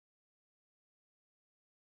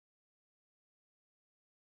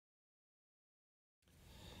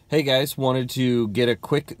Hey guys, wanted to get a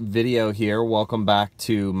quick video here. Welcome back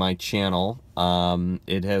to my channel.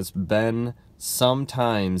 It has been some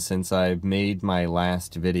time since I've made my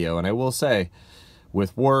last video, and I will say,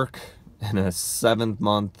 with work and a 7th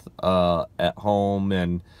month at home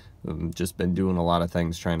and just been doing a lot of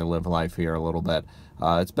things trying to live life here a little bit.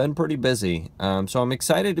 It's been pretty busy, so I'm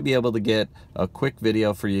excited to be able to get a quick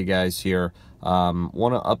video for you guys here. Want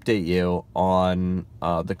to update you on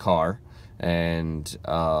the car and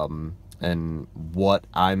what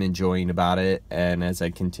I'm enjoying about it, and as I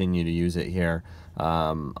continue to use it here,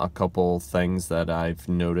 a couple things that I've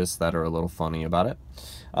noticed that are a little funny about it,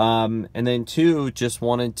 and then two, just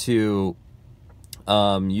wanted to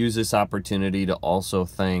use this opportunity to also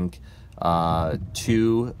thank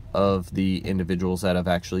two of the individuals that have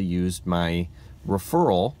actually used my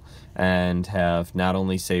referral and have not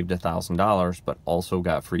only saved $1,000 but also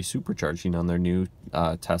got free supercharging on their new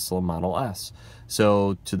Tesla Model S.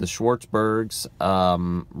 So to the Schwartzbergs,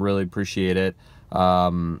 really appreciate it. I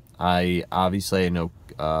know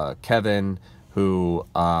Kevin, who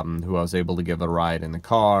I was able to give a ride in the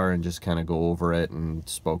car and just kind of go over it, and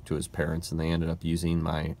spoke to his parents, and they ended up using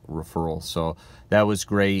my referral. So that was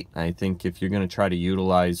great. I think if you're going to try to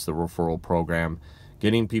utilize the referral program,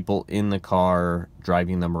 getting people in the car,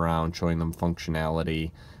 driving them around, showing them functionality,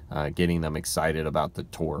 getting them excited about the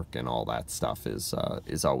torque and all that stuff is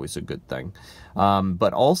always a good thing.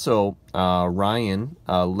 But also, Ryan,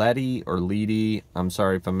 Letty or Leedy, I'm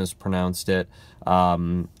sorry if I mispronounced it.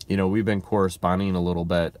 You know, we've been corresponding a little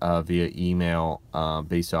bit via email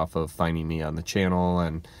based off of finding me on the channel,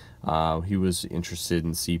 and he was interested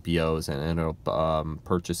in CPOs and ended up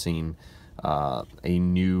purchasing a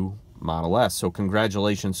new Model S. So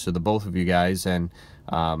congratulations to the both of you guys, and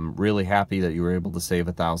really happy that you were able to save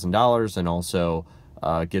 $1,000 and also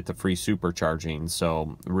get the free supercharging.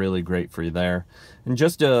 So really great for you there. And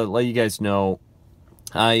just to let you guys know,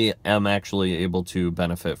 I am actually able to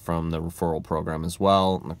benefit from the referral program as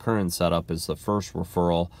well. And the current setup is the first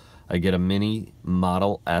referral, I get a mini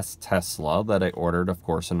Model S Tesla that I ordered, of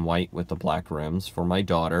course, in white with the black rims for my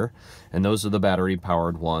daughter. And those are the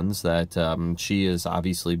battery-powered ones that she is,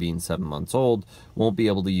 obviously being 7 months old, won't be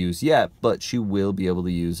able to use yet, but she will be able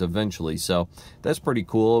to use eventually. So that's pretty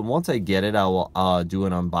cool. And once I get it, I will do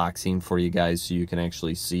an unboxing for you guys so you can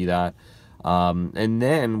actually see that. And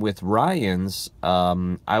then with Ryan's,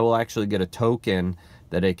 I will actually get a token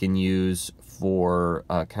that I can use for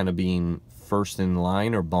kind of being first in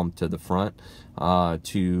line or bumped to the front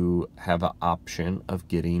to have an option of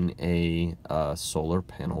getting a solar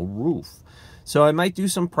panel roof. So I might do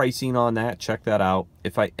some pricing on that. Check that out.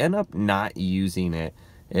 If I end up not using it,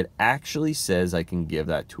 it actually says I can give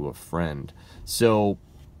that to a friend. So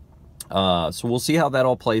we'll see how that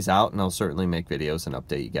all plays out, and I'll certainly make videos and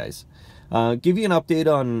update you guys. Give you an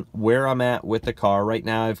update on where I'm at with the car. Right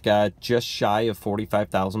now I've got just shy of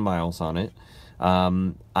 45,000 miles on it.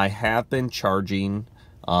 I have been charging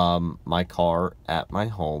my car at my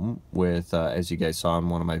home with, as you guys saw in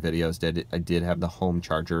one of my videos, I did have the home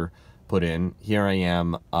charger put in. Here I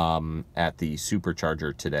am at the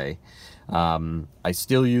supercharger today. I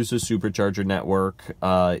still use the supercharger network.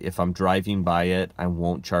 If I'm driving by it, I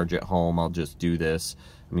won't charge at home. I'll just do this.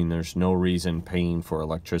 I mean, there's no reason paying for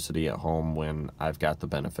electricity at home when I've got the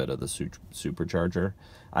benefit of the supercharger.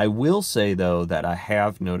 I will say, though, that I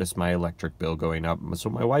have noticed my electric bill going up. So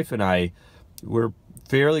my wife and I, we're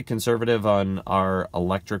fairly conservative on our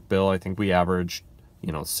electric bill. I think we averaged,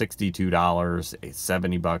 you know, $62,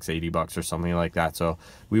 $70, $80 or something like that. So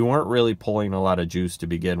we weren't really pulling a lot of juice to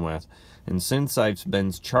begin with. And since I've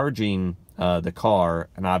been charging the car,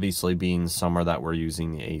 and obviously being summer that we're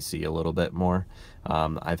using the AC a little bit more,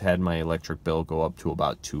 I've had my electric bill go up to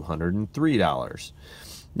about $203.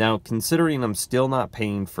 Now, considering I'm still not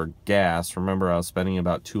paying for gas, remember I was spending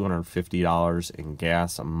about $250 in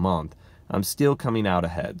gas a month, I'm still coming out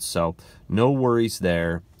ahead. So no worries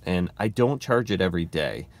there. And I don't charge it every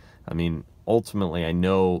day. I mean, ultimately, I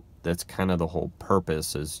know that's kind of the whole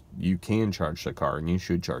purpose, is you can charge the car, and you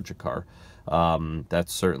should charge a car.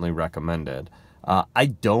 That's certainly recommended. I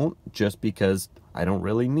don't, just because I don't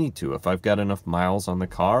really need to. If I've got enough miles on the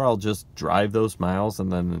car, I'll just drive those miles,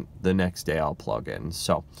 and then the next day I'll plug in.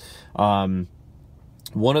 So one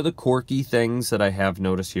of the quirky things that I have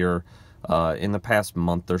noticed here in the past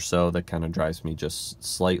month or so that kind of drives me just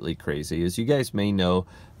slightly crazy is, you guys may know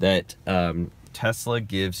that Tesla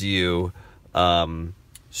gives you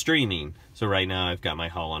streaming. So right now I've got my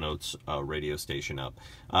Hall & Oates radio station up.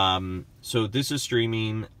 So this is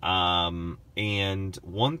streaming, and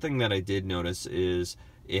one thing that I did notice is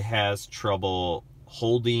it has trouble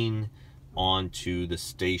holding onto the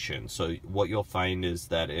station. So what you'll find is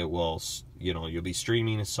that it will, you know, you'll be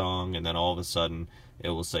streaming a song, and then all of a sudden it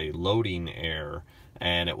will say loading error,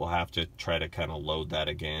 and it will have to try to kind of load that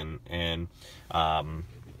again. And I'm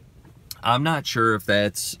not sure if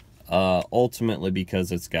that's ultimately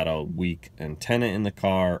because it's got a weak antenna in the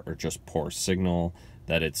car, or just poor signal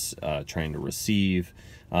that it's trying to receive.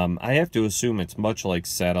 I have to assume it's much like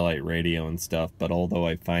satellite radio and stuff, but although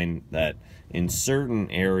I find that in certain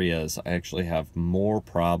areas I actually have more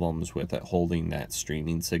problems with it holding that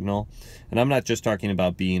streaming signal. And I'm not just talking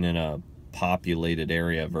about being in a populated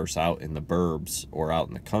area versus out in the burbs or out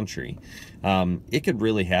in the country. It could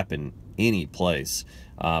really happen any place.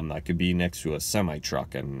 I could be next to a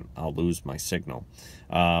semi-truck and I'll lose my signal.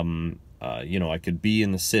 You know, I could be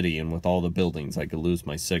in the city, and with all the buildings I could lose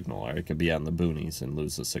my signal, or I could be out in the boonies and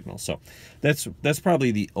lose the signal. So that's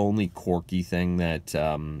probably the only quirky thing that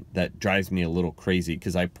that drives me a little crazy,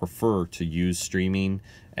 because I prefer to use streaming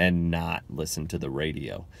and not listen to the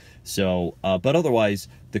radio. So but otherwise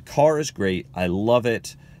the car is great. I love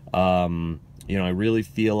it. You know, I really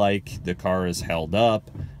feel like the car is held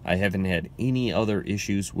up. I haven't had any other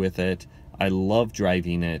issues with it. I love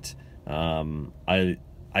driving it.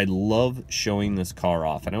 I love showing this car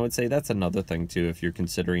off. And I would say that's another thing too, if you're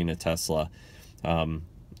considering a Tesla.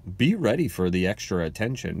 Be ready for the extra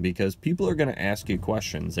attention, because people are going to ask you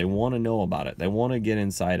questions. They want to know about it. They want to get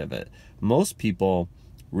inside of it. Most people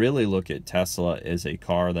really look at Tesla as a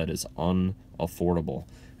car that is unaffordable.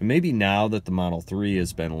 And maybe now that the Model 3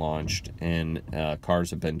 has been launched and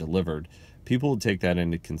cars have been delivered, people will take that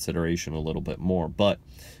into consideration a little bit more. But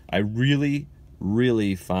I really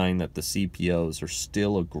find that the CPOs are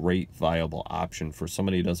still a great viable option for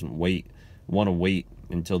somebody who doesn't want to wait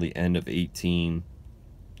until the end of 18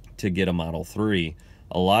 to get a Model 3.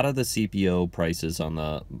 A lot of the CPO prices on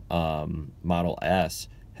the Model S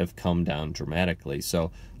have come down dramatically.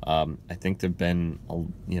 So I think there've been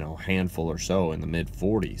a handful or so in the mid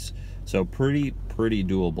 40s. So pretty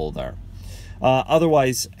doable there.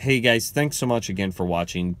 Otherwise, hey guys, thanks so much again for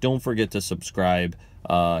watching. Don't forget to subscribe.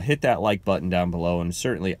 Hit that like button down below, and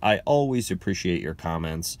certainly I always appreciate your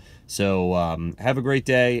comments. So have a great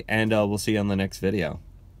day, and we'll see you on the next video.